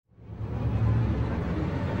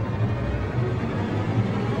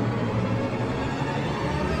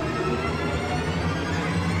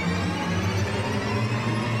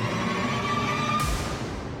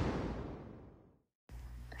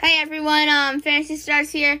everyone, Fantasy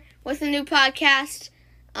Stars here with a new podcast.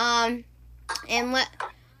 This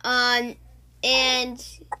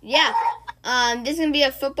is gonna be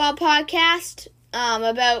a football podcast,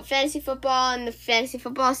 about fantasy football and the fantasy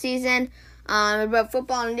football season, about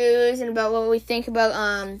football news and about what we think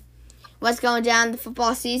about, what's going down in the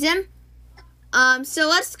football season. So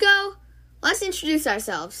let's introduce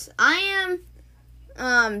ourselves. I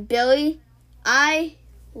am, Billy. I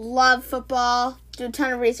love football, do a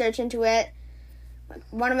ton of research into it.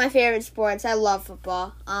 One of my favorite sports. I love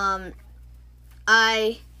football. That's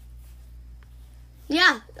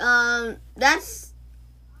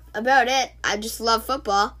about it. I just love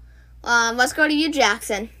football. Let's go to you,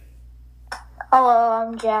 Jackson. Hello,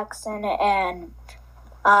 I'm Jackson, and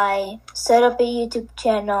I set up a YouTube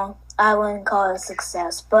channel. I wouldn't call it a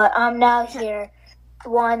success, but I'm now here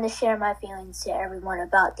wanting to share my feelings to everyone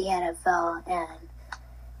about the NFL, and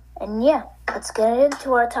yeah, let's get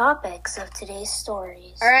into our topics of today's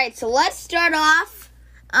stories. All right, so let's start off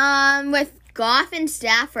with Goff and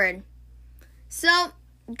Stafford. So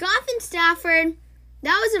Goff and Stafford,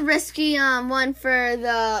 that was a risky one for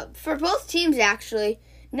both teams actually.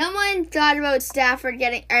 No one thought about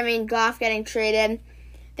Goff getting traded.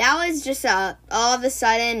 That was just all of a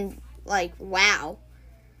sudden, like, wow.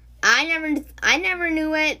 I never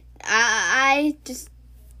knew it. I just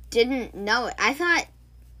didn't know it. I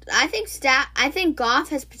think Goff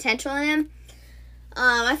has potential in him.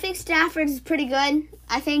 I think Stafford is pretty good.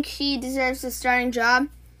 I think he deserves a starting job.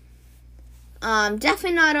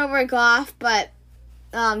 Definitely not over Goff, but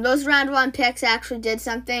those round one picks actually did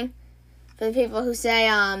something for the people who say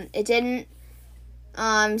it didn't.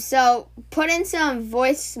 So put in some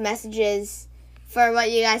voice messages for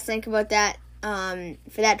what you guys think about that,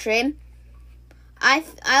 for that trade. I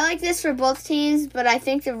like this for both teams, but I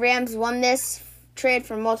think the Rams won this trade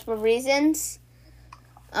for multiple reasons.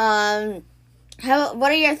 What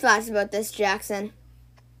are your thoughts about this, Jackson?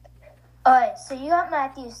 Alright, so you got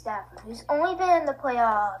Matthew Stafford, who's only been in the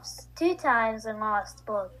playoffs 2 times and lost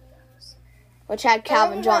both of those. Which had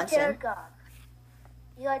Calvin Johnson.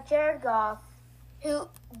 You got Jared Goff, who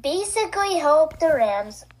basically helped the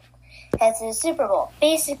Rams head to the Super Bowl.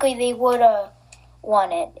 Basically, they would have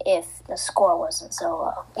won it if the score wasn't so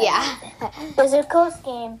low. Yeah. It was a close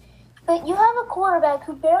game. But you have a quarterback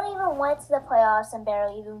who barely even went to the playoffs and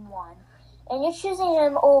barely even won. And you're choosing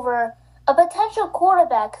him over a potential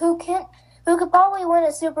quarterback who could probably win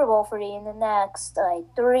a Super Bowl for you in the next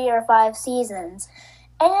 3 or 5 seasons.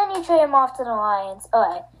 And then you trade him off to the Lions.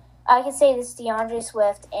 Okay, I can say this: DeAndre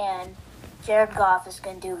Swift and Jared Goff is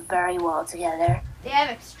going to do very well together. They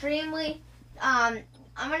have extremely, I'm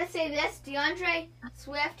going to say this: DeAndre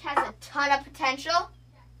Swift has a ton of potential.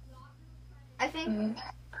 I think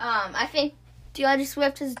DeAndre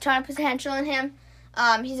Swift has a ton of potential in him.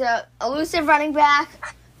 He's a elusive running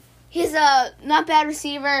back. He's a not bad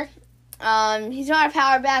receiver. He's not a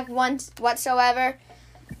power back whatsoever.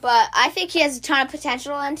 But I think he has a ton of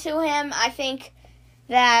potential into him. I think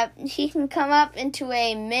that he can come up into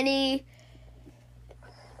a mini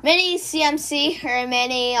CMC or a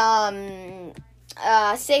mini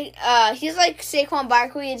he's like Saquon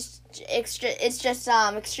Barkley. It's just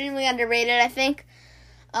extremely underrated, I think.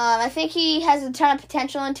 I think he has a ton of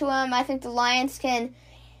potential into him. I think the Lions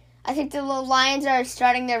are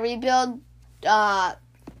starting their rebuild.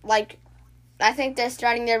 I think they're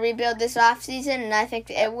starting their rebuild this offseason, and I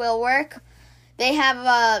think it will work. They have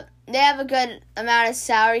a good amount of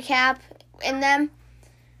salary cap in them.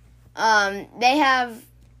 The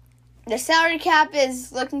salary cap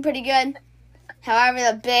is looking pretty good.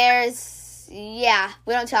 However, the Bears, yeah,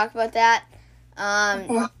 we don't talk about that.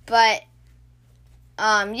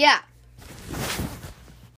 Yeah.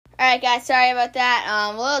 Alright, guys, sorry about that.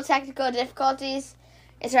 A little technical difficulties.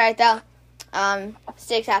 It's alright, though.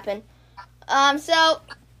 Mistakes happen. So,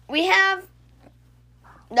 we have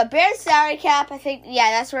the Bears salary cap. I think,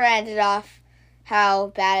 yeah, that's where I ended off. How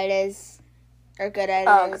bad it is. Or good it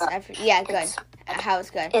is. God. Yeah, good. How it's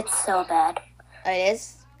good. It's so bad. Oh, it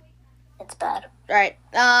is? It's bad. Right.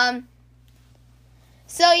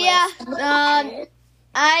 So, yeah.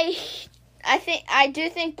 I do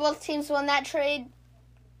think both teams won that trade.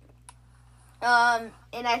 And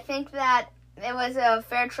I think that it was a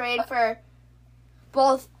fair trade for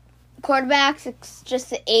both quarterbacks. It's just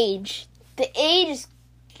the age. The age is,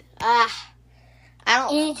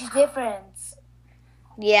 age difference.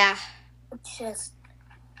 Yeah. It's just,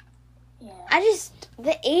 yeah.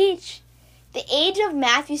 The age of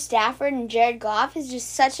Matthew Stafford and Jared Goff is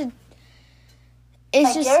just such a.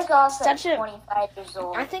 It's just Jared Goff's such 25 years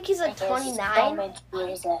old. I think he's 29.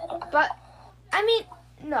 But But I mean,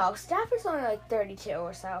 No, Stafford's only like 32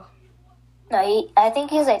 or so. No, I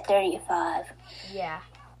think he's like 35 Yeah.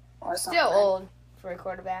 or something. Still old for a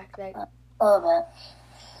quarterback. A little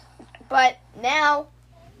bit. But now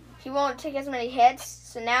he won't take as many hits,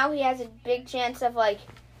 so now he has a big chance of like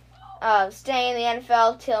staying in the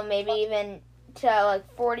NFL till maybe even to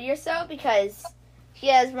like 40 or so, because he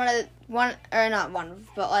has a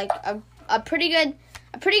pretty good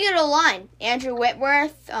O-line. Andrew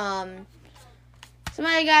Whitworth, some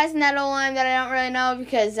other guys in that O-line that I don't really know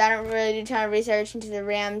because I don't really do a ton of research into the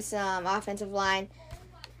Rams' offensive line.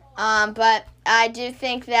 But I do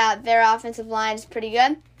think that their offensive line is pretty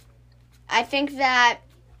good. I think that,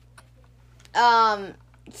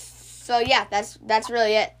 so yeah, that's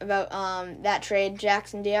really it about that trade.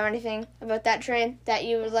 Jackson, do you have anything about that trade that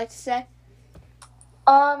you would like to say?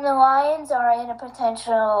 The Lions are in a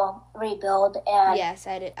potential rebuild, and Yes,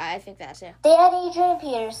 I think that too. they had Adrian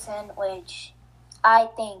Peterson, which I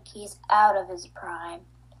think he's out of his prime.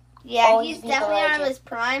 Yeah, Always he's be the definitely out of legend. his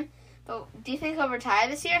prime. But do you think he'll retire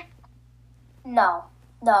this year? No.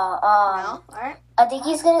 No. All right. I think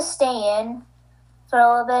he's gonna stay in for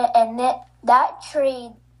a little bit, and that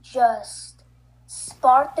trade just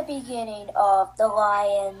sparked the beginning of the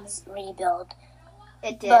Lions rebuild.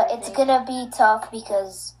 It did. But it's gonna be tough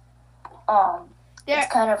because They're-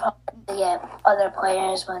 it's kind of hard to get other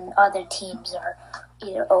players when other teams are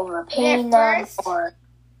either overpaying Their them first- or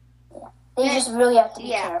they their- just really have to be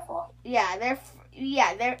yeah. careful. They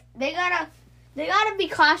gotta be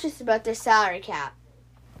cautious about their salary cap.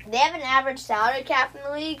 They have an average salary cap in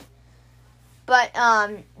the league, but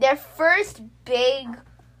their first big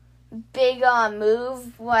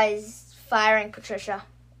move was firing Patricia.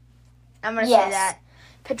 I'm gonna say Yes. that.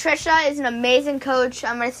 Patricia is an amazing coach.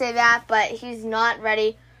 I'm gonna say that, but he's not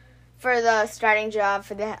ready for the starting job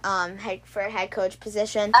for the head coach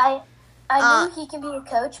position. I knew he can be a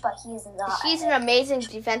coach, but he's not. He's an amazing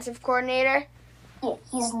defensive coordinator. Yeah,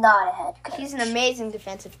 he's not a head coach. He's an amazing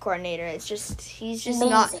defensive coordinator. It's just he's just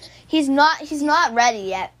Amazing. he's not ready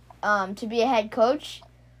yet to be a head coach.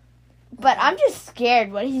 But I'm just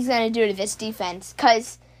scared what he's gonna do to this defense,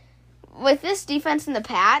 because with this defense in the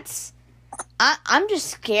Pats, I'm just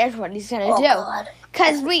scared what he's gonna do. God.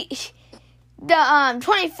 Because the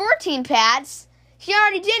 2014 Pats, he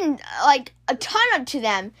already did like a ton to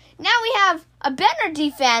them. Now we have a better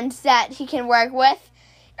defense that he can work with,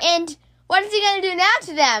 and what is he gonna do now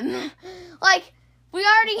to them? Like, we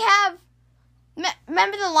already have.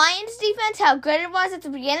 Remember the Lions defense? How good it was at the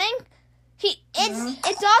beginning.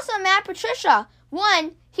 It's also Matt Patricia.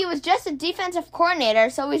 One, he was just a defensive coordinator,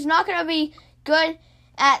 so he's not gonna be good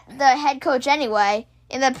at the head coach anyway.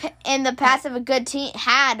 In the past of a good team,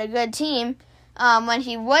 had a good team when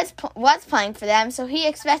he was playing for them, so he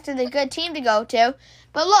expected a good team to go to.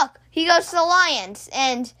 But look, he goes to the Lions,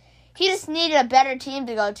 and he just needed a better team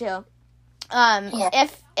to go to.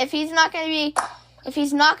 If he's not going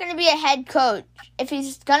to be a head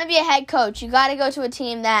coach, you got to go to a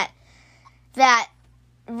team that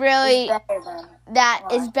really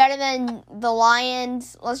is better than the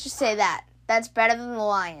Lions. Let's just say that's better than the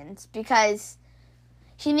Lions, because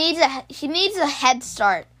he needs a head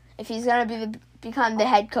start if he's going to become the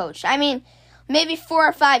head coach. I mean, maybe 4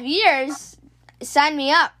 or 5 years, sign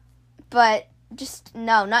me up, but just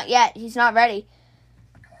no, not yet. He's not ready.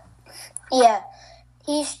 Yeah,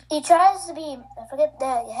 he tries to be, I forget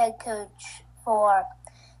the head coach for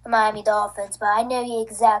the Miami Dolphins, but I know he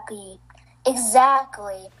exactly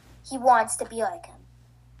he wants to be like him.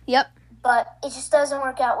 Yep. But it just doesn't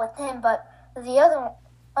work out with him. But the other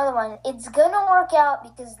one, it's gonna work out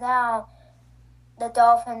because now the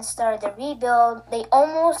Dolphins started to rebuild. They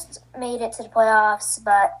almost made it to the playoffs,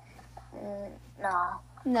 but no.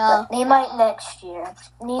 No. But they might next year.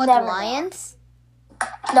 What, the Lions?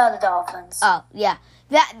 No, the Dolphins. Oh, yeah.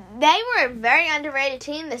 They were a very underrated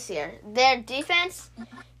team this year. Their defense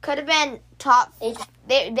could have been top.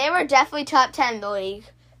 They were definitely top 10 in the league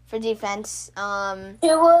for defense.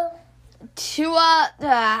 Tua.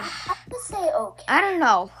 I would say okay. I don't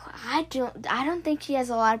know. I don't think he has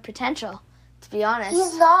a lot of potential, to be honest.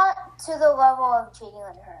 He's not to the level of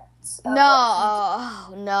Jalen Hurts. No.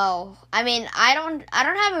 I mean, I don't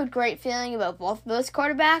have a great feeling about both of those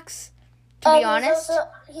quarterbacks, to be honest.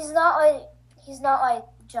 He's not like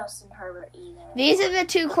Justin Herbert either. These are the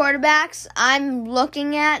two quarterbacks I'm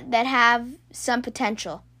looking at that have some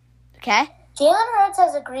potential. Okay? Jalen Hurts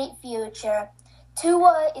has a great future.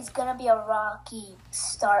 Tua is going to be a rocky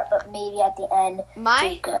start, but maybe at the end.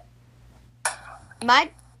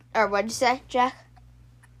 Or what'd you say, Jack?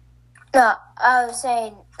 No, I was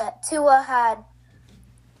saying that Tua had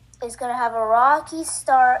is going to have a rocky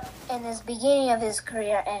start in this beginning of his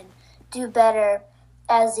career and do better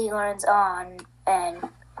as he learns on. And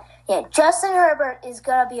yeah, Justin Herbert is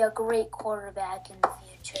going to be a great quarterback in the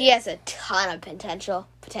future. He has a ton of potential.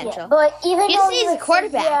 Yeah, but even he though just needs a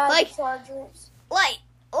quarterback.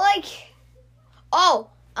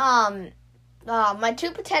 My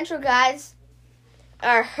two potential guys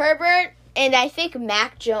are Herbert and I think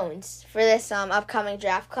Mac Jones for this upcoming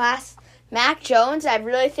draft class. Mac Jones, I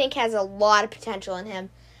really think, has a lot of potential in him.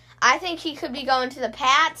 I think he could be going to the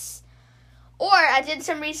Pats. Or I did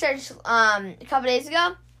some research a couple days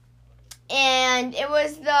ago, and it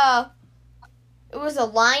was the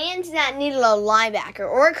Lions that needed a linebacker,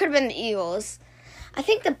 or it could have been the Eagles. I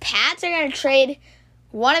think the Pats are going to trade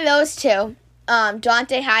one of those two,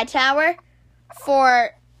 Dante Hightower,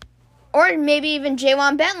 or maybe even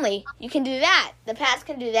Jaywan Bentley. You can do that. The Pats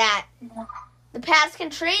can do that. The Pats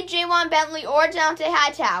can trade Jaywan Bentley or Dante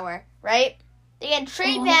Hightower, right? They can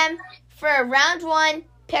trade them for a round 1,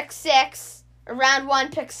 pick 6, a round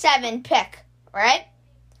 1, pick 7 pick, right?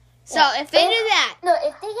 So if they do that... No,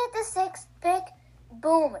 if they get the 6th pick,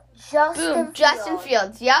 boom, Justin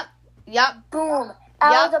Fields. Yep. Boom,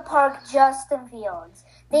 out of the park, Justin Fields.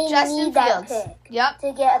 They need that pick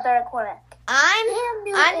to get a better quarterback. I'm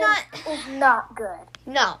not... is not good.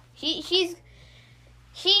 No, he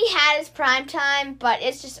had his prime time, but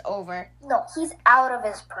it's just over. No, he's out of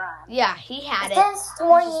his prime. Yeah, he had Since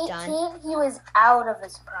 2018, he was out of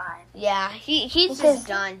his prime. Yeah, he's just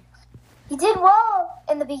done. He did well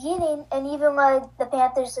in the beginning and even led the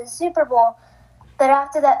Panthers to the Super Bowl, but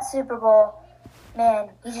after that Super Bowl, man,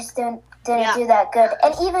 he just didn't do that good.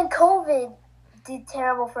 And even COVID did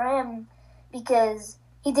terrible for him because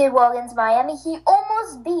he did well against Miami. He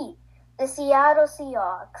almost beat the Seattle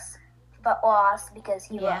Seahawks, but lost because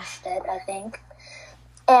he rushed it, I think.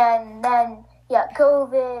 And then,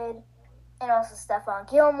 COVID, and also Stephon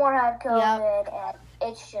Gilmore had COVID, and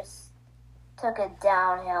it's just took it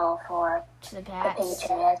downhill for the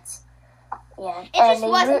Patriots. Yeah, it just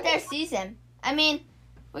wasn't their season. I mean,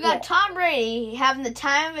 we got Tom Brady having the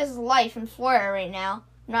time of his life in Florida right now.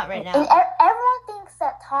 Not right now. And everyone thinks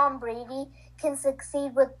that Tom Brady can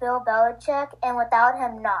succeed with Bill Belichick and without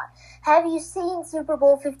him not. Have you seen Super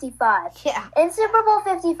Bowl 55? Yeah. In Super Bowl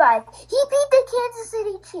 55, he beat the Kansas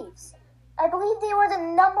City Chiefs. I believe they were the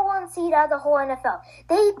number 1 seed out of the whole NFL.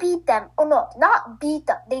 They beat them. Oh, no, not beat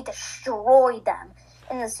them. They destroyed them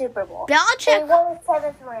in the Super Bowl. Belichick. They won the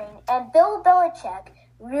 7th ring, and Bill Belichick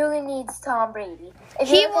really needs Tom Brady. If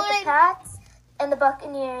you look at the Pats and the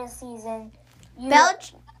Buccaneers season,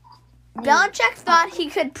 Belichick thought he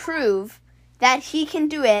could prove that he can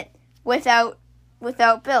do it without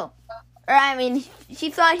Bill. Or, I mean, he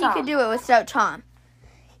thought he could do it without Tom.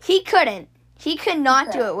 He couldn't. He could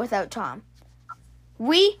not do it without Tom.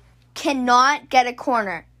 We cannot get a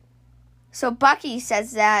corner. So Bucky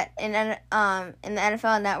says that in the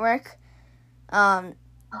NFL Network.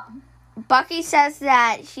 Bucky says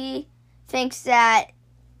that he thinks that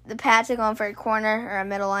the Pats are going for a corner or a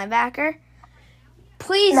middle linebacker.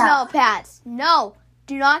 Please, no, Pats. No.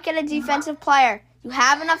 Do not get a defensive player. You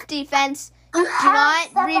have enough defense. Do not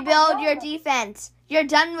rebuild your defense. You're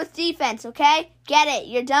done with defense, okay? Get it.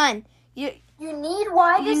 You're done. You need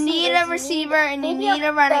wide receivers. You need a receiver and you need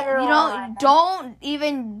a running. Don't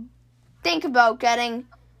even think about getting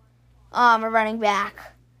a running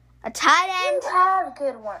back. A tight end. You have a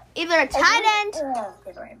good one. Either a tight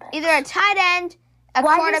end, a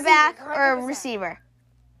quarterback, or a receiver.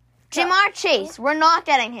 Jamar Chase, we're not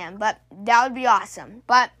getting him, but that would be awesome.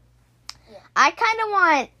 But I kind of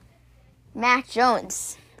want Mac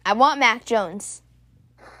Jones. I want Mac Jones.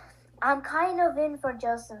 I'm kind of in for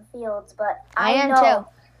Justin Fields, but I am too.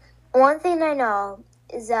 One thing I know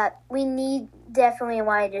is that we need definitely a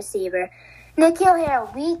wide receiver. N'Keal Harry,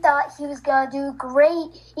 we thought he was going to do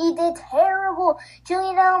great. He did terrible.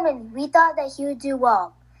 Julian Edelman, we thought that he would do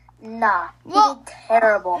well. Nah, he did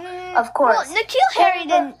terrible. Of course. Well, N'Keal Harry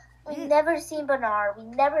didn't. We've never seen Bernard.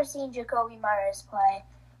 We've never seen Jacoby Myers play.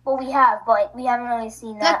 Well, we have, but we haven't really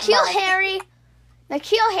seen that N'Keal Harry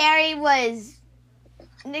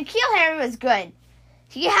was good.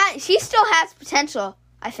 He still has potential,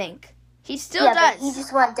 I think. He still does. But he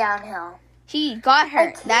just went downhill. He got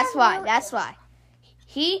hurt. That's why.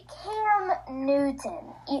 Cam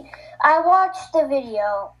Newton. I watched the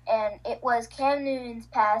video, and it was Cam Newton's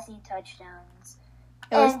passing touchdowns.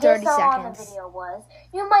 It was 30 seconds. How long the video was.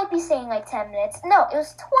 You might be saying like 10 minutes. No, it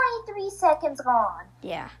was 23 seconds gone.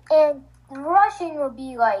 Yeah. And rushing would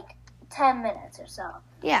be like 10 minutes or so.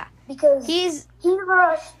 Yeah. Because he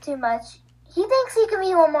rushed too much. He thinks he can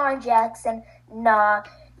be Lamar Jackson. Nah.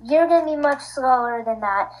 you're going to be much slower than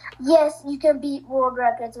that. Yes, you can beat world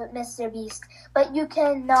records with Mr. Beast, but you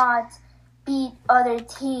cannot beat other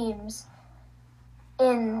teams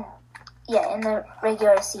in the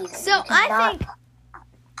regular season. So I think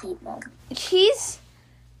beat them.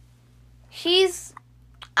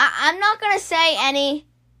 I'm not gonna say any.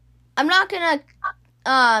 I'm not gonna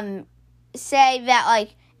say that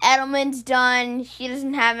like Edelman's done. He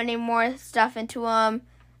doesn't have any more stuff into him.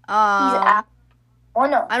 I'm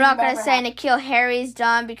not gonna say N'Keal Harry's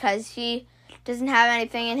done because he doesn't have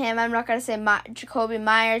anything in him. I'm not gonna say Jacoby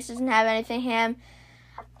Myers doesn't have anything in him.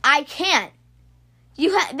 I can't.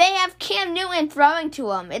 They have Cam Newton throwing to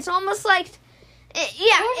him. It's almost like, they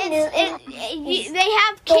have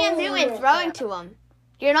Cam Newton throwing to him.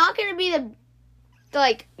 You're not going to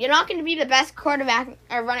be the best quarterback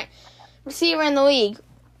or receiver in the league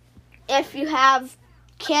if you have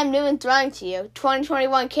Cam Newton throwing to you.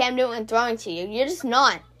 2021 Cam Newton throwing to you. You're just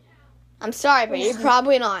not. I'm sorry, but you're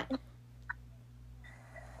probably not.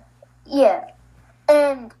 Yeah,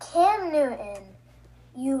 and Cam Newton,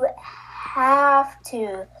 you have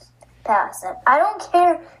to pass it. I don't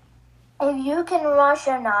care if you can rush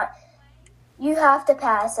or not. You have to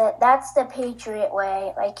pass it. That's the Patriot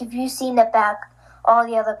way. Like, if you've seen all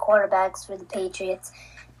the other quarterbacks for the Patriots.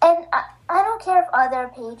 And I don't care if other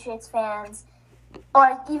Patriots fans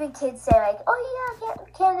or even kids say, like, oh, yeah,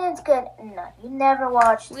 Cam Newton's good. No, you never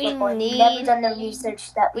watched football. You've never done the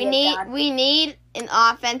research that we have done. We need an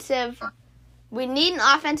offensive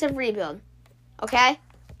rebuild, okay?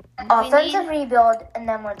 Offensive rebuild, and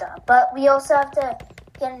then we're done. But we also have to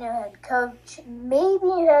get a new head coach. Maybe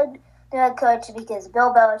a new head coach because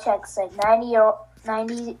Bill Belichick's like 90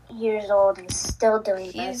 years old and still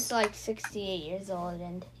doing this. He's like 68 years old,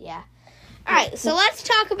 and yeah. All right, so let's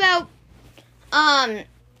talk about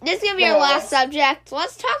this is gonna be our last subject.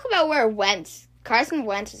 Let's talk about where Carson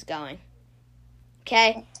Wentz is going.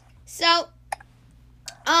 Okay, so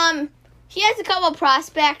he has a couple of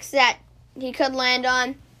prospects that he could land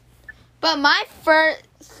on. But my first,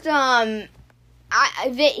 he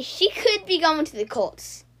could be going to the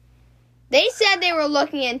Colts. They said they were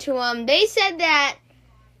looking into him. They said that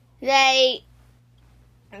they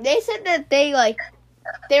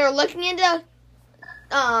were looking into,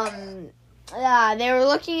 they were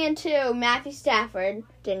looking into Matthew Stafford.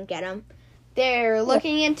 Didn't get him. They're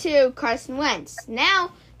looking into Carson Wentz.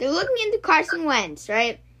 Now they're looking into Carson Wentz,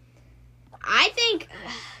 right? I think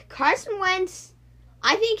Carson Wentz.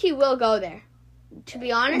 I think he will go there. To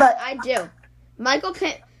be honest, I do. Michael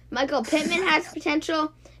Pittman has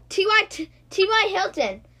potential. T.Y.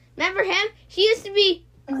 Hilton. Remember him? He used to be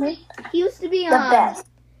the best.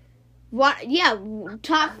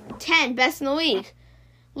 Top 10 best in the league.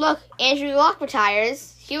 Look, Andrew Luck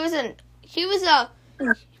retires. He was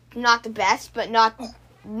not the best, but not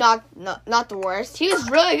the worst. He was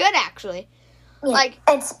really good actually. Yeah.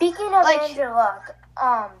 And speaking of Andrew Luck,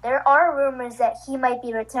 there are rumors that he might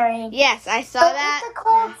be returning. Yes, I saw that. If the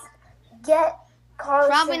Colts get Carson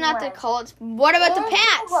Probably not Wentz, the Colts. What about the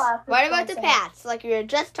Pats? What about the Pats? Like we were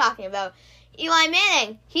just talking about. Eli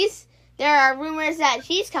Manning. There are rumors that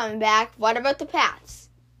he's coming back. What about the Pats?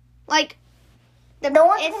 No one's going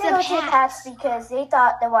to go to the Pats because they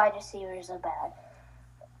thought the wide receivers are bad.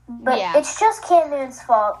 But it's just Cam Newton's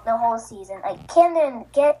fault the whole season. Cam Newton,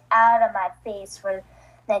 get out of my face for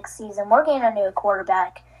next season. We're getting a new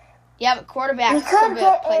quarterback. Yeah, but quarterback. We could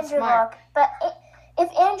get Andrew Luck, but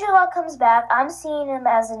if Andrew Luck comes back, I'm seeing him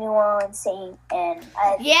as a New Orleans Saint, and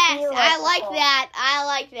I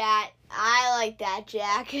like that,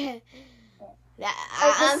 Jack. I'm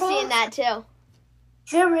seeing that too.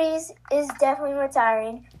 Drew Brees is definitely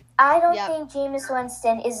retiring. I don't think Jameis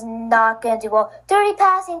Winston is not going to do well. 30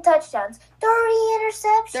 passing touchdowns, 30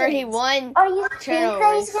 interceptions. 31 Are you think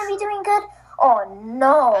that he's going to be doing good? Oh,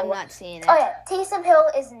 no. I'm not seeing it. Oh, yeah. Taysom Hill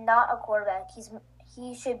is not a quarterback.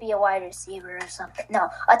 He should be a wide receiver or something. No,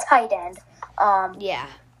 a tight end. Yeah.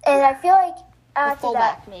 And I feel like after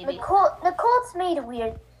fullback, that, maybe. the Colts make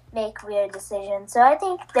weird decisions. So I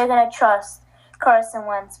think they're going to trust Carson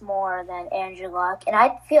Wentz more than Andrew Luck. And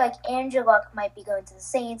I feel like Andrew Luck might be going to the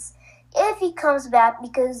Saints if he comes back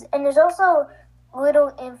and there's also little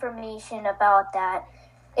information about that.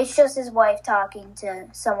 It's just his wife talking to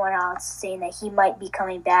someone else saying that he might be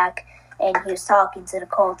coming back and he was talking to the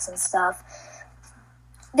Colts and stuff.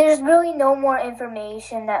 There's really no more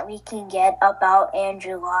information that we can get about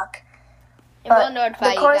Andrew Luck. And we'll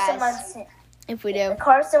notify you guys if we do. The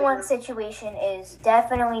Carson Wentz situation is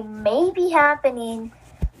definitely maybe happening,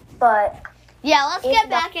 but... Yeah, let's get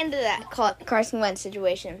back into that Carson Wentz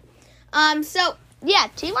situation.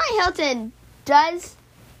 T.Y. Hilton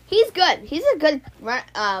he's good. He's a good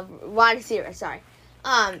wide receiver. Sorry.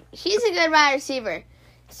 He's a good wide receiver.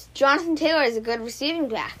 Jonathan Taylor is a good receiving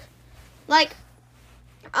back. Like,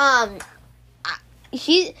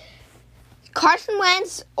 Carson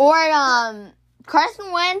Wentz or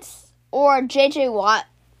J.J. Watt.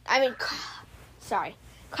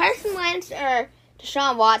 Carson Wentz or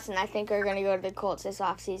Deshaun Watson, I think, are going to go to the Colts this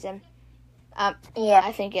offseason. Yeah.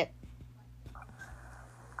 I think it. All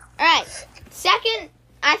right. Second,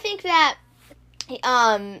 I think that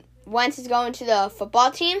Wentz is going to the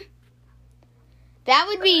football team. That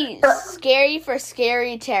would be scary for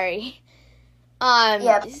Scary Terry. Terry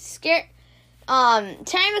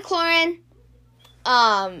McLaurin.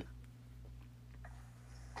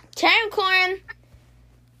 Terry McLaurin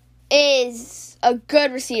is a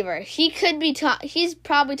good receiver. He could be he's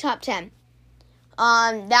probably top 10.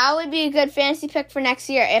 That would be a good fantasy pick for next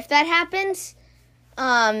year. If that happens,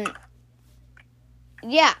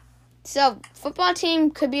 yeah. So, football team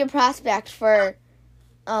could be a prospect for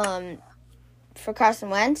Carson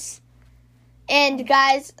Wentz. And,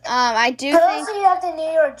 guys, I do think... Also, you have the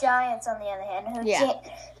New York Giants, on the other hand, who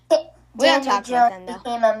we don't talk about them, though.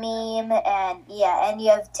 Became a meme, and you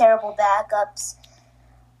have terrible backups.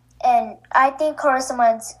 And I think Carson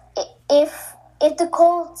Wentz, if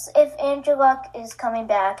Andrew Luck is coming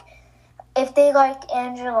back, if they like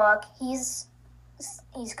Andrew Luck, he's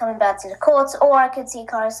coming back to the Colts, or I could see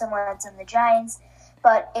Carson Wentz and the Giants.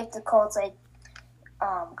 But if the Colts like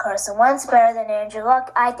Carson Wentz better than Andrew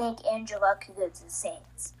Luck, I think Andrew Luck could go to the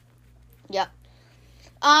Saints. Yep.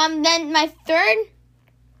 Then my third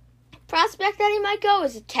prospect that he might go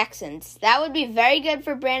is the Texans. That would be very good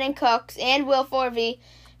for Brandon Cooks and Will Forvey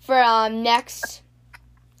for next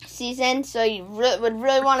season. So you would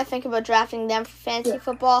really want to think about drafting them for fantasy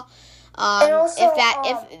football. And also,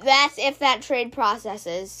 if that trade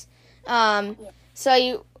processes. So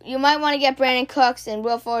you might want to get Brandon Cooks and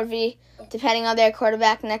Will Forvey, depending on their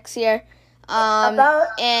quarterback next year.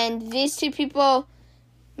 And these two people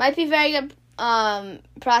might be very good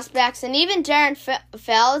prospects. And even Darren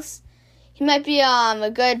Fells, he might be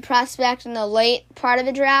a good prospect in the late part of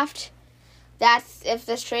the draft. That's if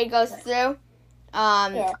this trade goes through.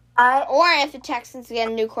 Or if the Texans get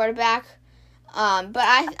a new quarterback. But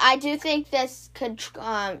I do think this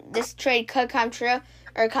trade could come through,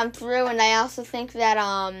 and I also think that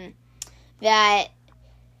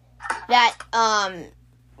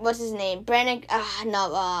what's his name?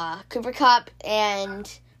 Cooper Kupp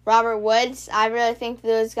and Robert Woods. I really think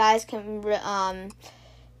those guys can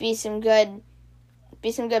be some good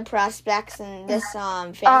prospects in this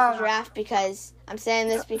fantasy draft, because I'm saying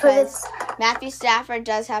this because Matthew Stafford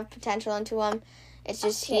does have potential into him. It's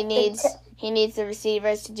just he needs the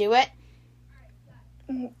receivers to do it.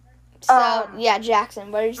 So,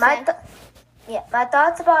 Jackson, what did you say? My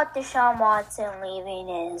thoughts about Deshaun Watson leaving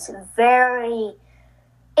is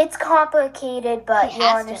it's complicated, but you'll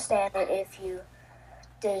understand it if you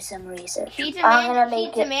do some research. I'm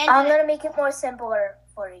gonna make it more simpler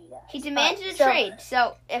for you guys. He demanded a trade,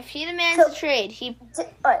 so if he demands a trade, he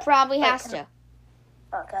probably has to.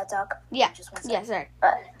 Can I talk? Yeah. Just one second. Sorry.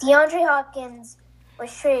 DeAndre Hopkins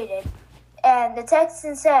was traded, and the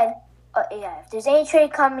Texans said, if there's any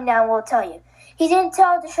trade coming down, we'll tell you. They didn't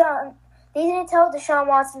tell Deshaun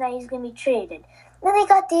Watson that he's going to be traded. Then they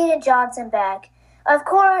got David Johnson back. Of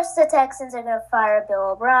course, the Texans are going to fire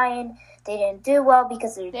Bill O'Brien. They didn't do well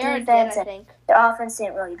because of their defense, and their offense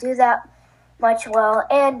didn't really do that much well.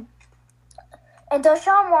 And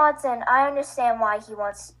Deshaun Watson, I understand why he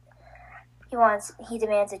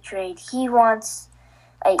demands a trade. He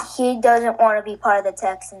doesn't want to be part of the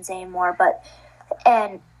Texans anymore,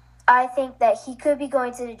 and I think that he could be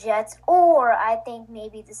going to the Jets, or I think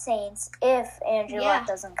maybe the Saints if Andrew Luck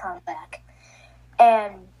doesn't come back.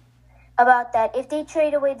 And about that, if they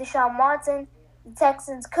trade away Deshaun Watson, the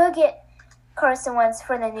Texans could get Carson Wentz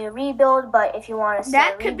for the new rebuild, but if you want to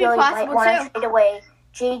start a rebuild, you might want to trade away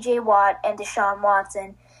J.J. Watt and Deshaun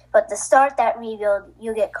Watson. But to start that rebuild,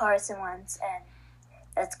 you get Carson Wentz, and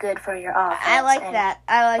that's good for your offense. I like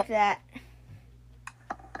that.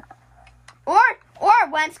 Or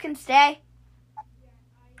Wentz can stay.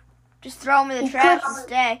 Just throw him in the trash and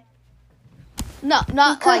stay. No,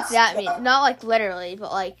 not like that. Not like literally,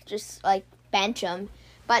 but like just like bench him.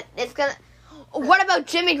 But it's gonna. What about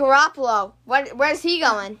Jimmy Garoppolo? Where's he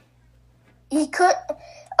going? He could.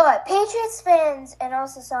 Patriots fans and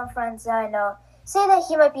also some friends that I know say that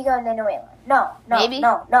he might be going to New England. No. Maybe.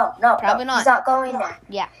 No. Probably not. He's not going there.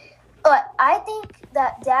 Yeah. But I think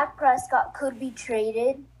that Dak Prescott could be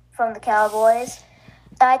traded from the Cowboys.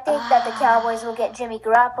 I think that the Cowboys will get Jimmy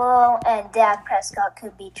Garoppolo, and Dak Prescott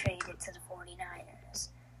could be traded to the 49ers.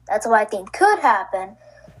 That's what I think could happen.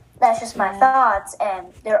 That's just my thoughts,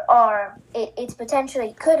 and it's potentially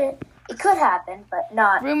it could happen, but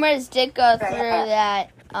not. Rumors did go through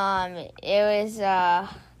that it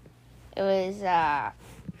was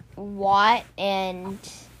Watt and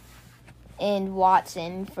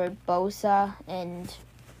Watson for Bosa and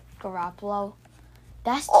Garoppolo.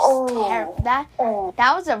 That's just terrible. That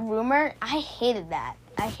was a rumor. I hated that.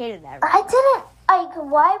 Rumor.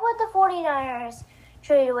 Why would the 49ers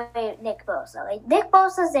trade away Nick Bosa? Like, Nick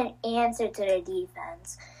Bosa's an answer to their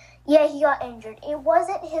defense. Yeah, he got injured. It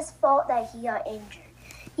wasn't his fault that he got injured.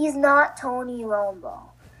 He's not Tony Romo.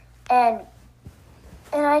 And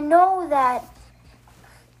I know that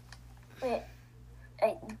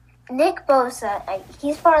Nick Bosa,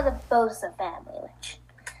 he's part of the Bosa family, which,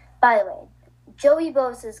 by the way, Joey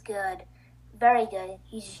Bosa's good, very good.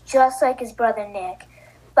 He's just like his brother Nick.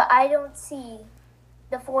 But I don't see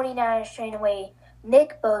the 49ers trading away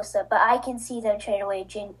Nick Bosa, but I can see them trade away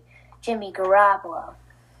Jimmy Garoppolo.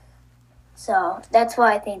 So that's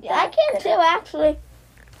why I think that. I can too, actually.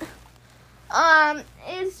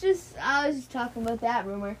 It's just I was just talking about that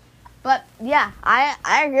rumor, but yeah, I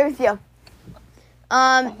agree with you.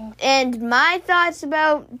 And my thoughts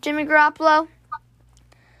about Jimmy Garoppolo.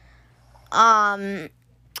 I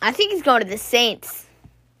think he's going to the Saints.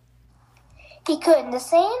 He could. The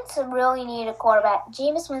Saints really need a quarterback.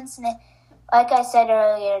 Jameis Winston, like I said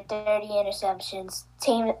earlier, 30 interceptions.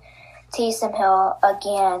 Taysom Hill,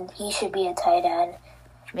 again, he should be a tight end.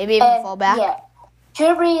 Maybe even fullback. Yeah.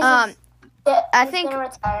 Drew Brees I think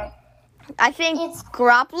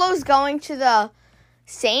Garoppolo's going to the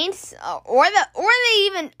Saints or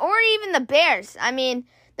even the Bears. I mean,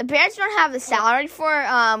 the Bears don't have the salary for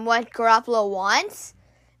what Garoppolo wants.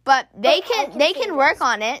 But they can work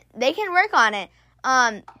on it. They can work on it.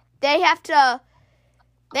 They have to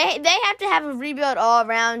have a rebuild all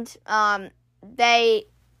around. The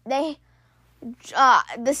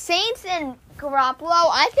Saints and Garoppolo,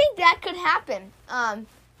 I think that could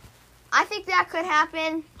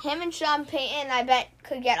happen. Him and Sean Payton, I bet,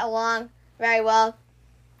 could get along very well.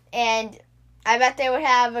 And I bet they would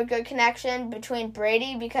have a good connection between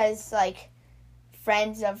Brady because, like,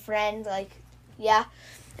 friends of friends, like, yeah.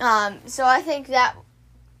 So I think that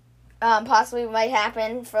possibly might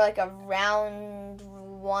happen for like a round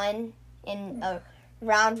one in a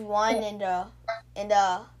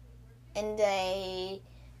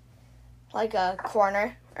like a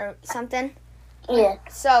corner or something. Yeah.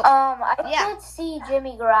 So I could see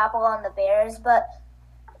Jimmy Garoppolo on the Bears, but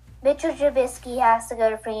Mitchell Trubisky has to go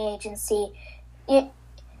to free agency. He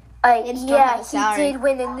did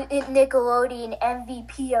win the Nickelodeon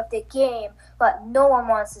MVP of the game, but no one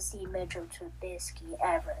wants to see Mitchell Trubisky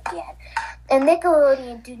ever again. And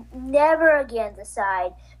Nickelodeon do never again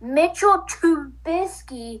decide Mitchell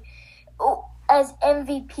Trubisky as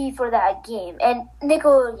MVP for that game. And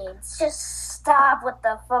Nickelodeon, just stop with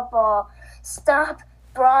the football. Stop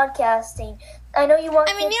broadcasting. I know you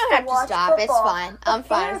want. I mean, you don't have to stop. Football, it's fine. I'm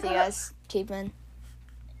fine with you guys keeping.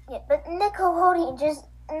 Yeah, but Nickelodeon just.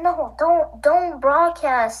 No, don't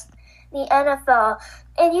broadcast the NFL.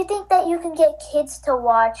 And you think that you can get kids to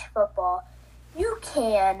watch football. You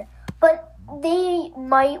can, but they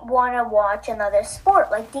might want to watch another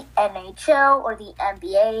sport like the NHL or the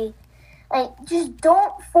NBA. Like, just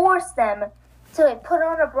don't force them to put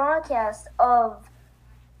on a broadcast of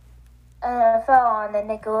NFL on the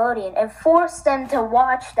Nickelodeon and force them to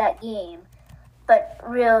watch that game. But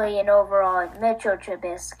really, and overall, Mitchell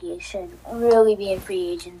Trubisky should really be in free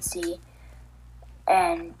agency.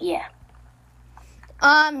 And, yeah.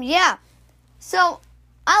 Yeah. So,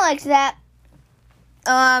 I liked that.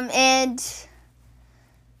 And...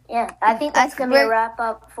 Yeah, I think that's going to be a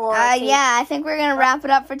wrap-up for... yeah, I think we're going to wrap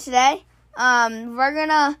it up for today. We're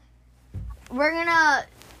gonna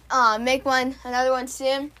make another one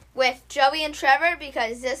soon with Joey and Trevor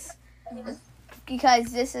because this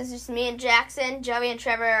is just me and Jackson. Joey and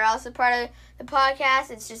Trevor are also part of the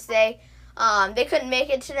podcast. It's just they couldn't make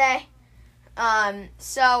it today.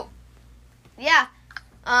 So yeah.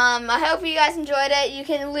 I hope you guys enjoyed it. You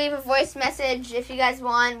can leave a voice message if you guys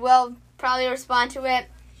want. We'll probably respond to it.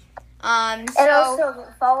 And also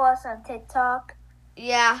follow us on TikTok.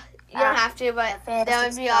 Yeah, you don't have to, but that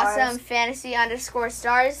would be awesome.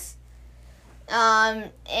 Fantasy_stars.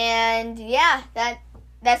 And yeah,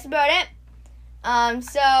 that's about it.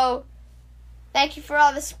 So thank you for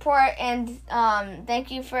all the support and thank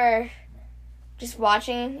you for just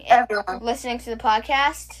watching and listening to the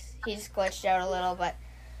podcast. He just glitched out a little, but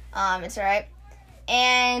it's alright.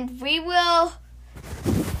 And we will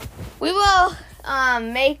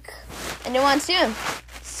make a new one soon.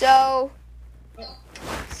 So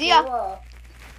See ya. Cool.